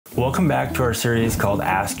Welcome back to our series called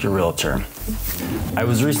Ask Your Realtor. I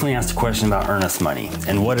was recently asked a question about earnest money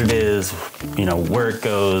and what it is, where it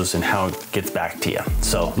goes and how it gets back to you.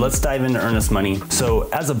 So let's dive into earnest money. So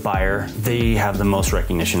as a buyer, they have the most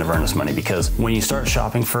recognition of earnest money because when you start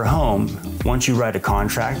shopping for a home, once you write a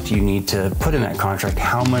contract, you need to put in that contract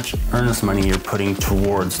how much earnest money you're putting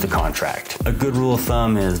towards the contract. A good rule of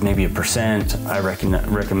thumb is maybe 1%. I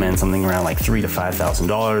recommend something around like $3,000 to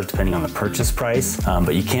 $5,000 depending on the purchase price,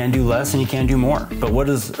 but you can do less and you can do more. But what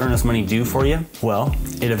does earnest money do for you? Well,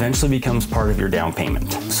 it eventually becomes part of your down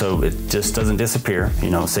payment. So it just doesn't disappear.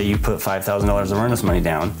 Say you put $5,000 of earnest money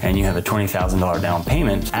down and you have a $20,000 down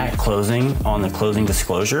payment. At closing, on the closing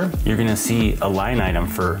disclosure, you're gonna see a line item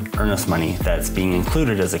for earnest money that's being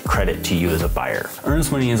included as a credit to you as a buyer.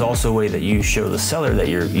 Earnest money is also a way that you show the seller that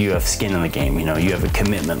you have skin in the game, you have a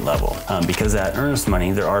commitment level. Because that earnest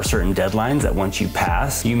money, there are certain deadlines that once you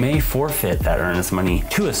pass, you may forfeit that earnest money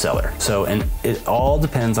to a seller. So, and it all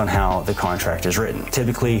depends on how the contract is written.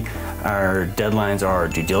 Typically, our deadlines are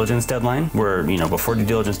due diligence deadline, where, before due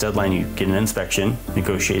diligence deadline, you get an inspection,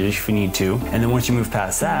 negotiate it if you need to. And then once you move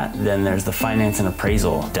past that, then there's the finance and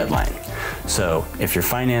appraisal deadline. So if your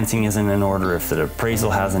financing isn't in order, if the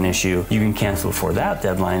appraisal has an issue, you can cancel before that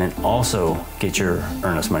deadline and also get your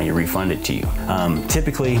earnest money refunded to you.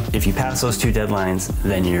 Typically, if you pass those two deadlines,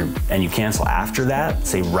 then you cancel after that,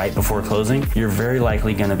 say right before closing, you're very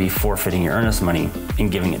likely going to be forfeiting your earnest money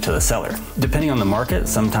and giving it to the seller. Depending on the market,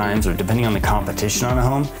 sometimes, or depending on the competition on a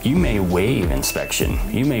home, you may waive inspection,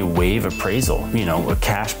 you may waive appraisal. A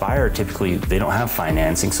cash buyer, typically they don't have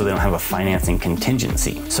financing, so they don't have a financing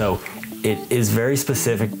contingency. So it is very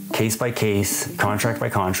specific, case by case, contract by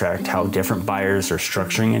contract, how different buyers are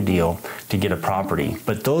structuring a deal to get a property.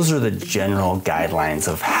 But those are the general guidelines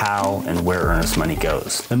of how and where earnest money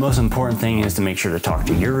goes. The most important thing is to make sure to talk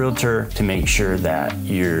to your realtor, to make sure that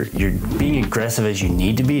you're being aggressive as you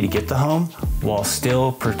need to be to get the home while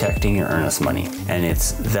still protecting your earnest money. And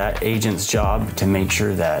it's that agent's job to make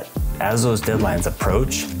sure that as those deadlines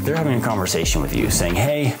approach, they're having a conversation with you saying,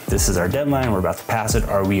 hey, this is our deadline, we're about to pass it.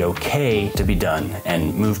 Are we okay to be done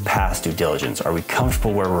and move past due diligence? Are we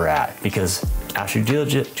comfortable where we're at? Because after due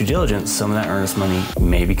diligence, some of that earnest money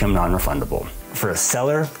may become non-refundable. For a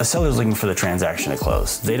seller is looking for the transaction to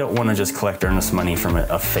close. They don't want to just collect earnest money from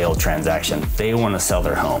a failed transaction. They want to sell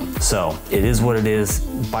their home. So it is what it is.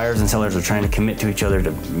 Buyers and sellers are trying to commit to each other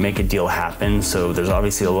to make a deal happen. So there's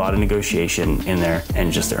obviously a lot of negotiation in there,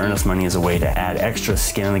 and just the earnest money is a way to add extra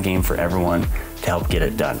skin in the game for everyone to help get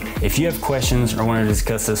it done. If you have questions or want to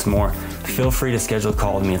discuss this more, feel free to schedule a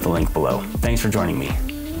call with me at the link below. Thanks for joining me.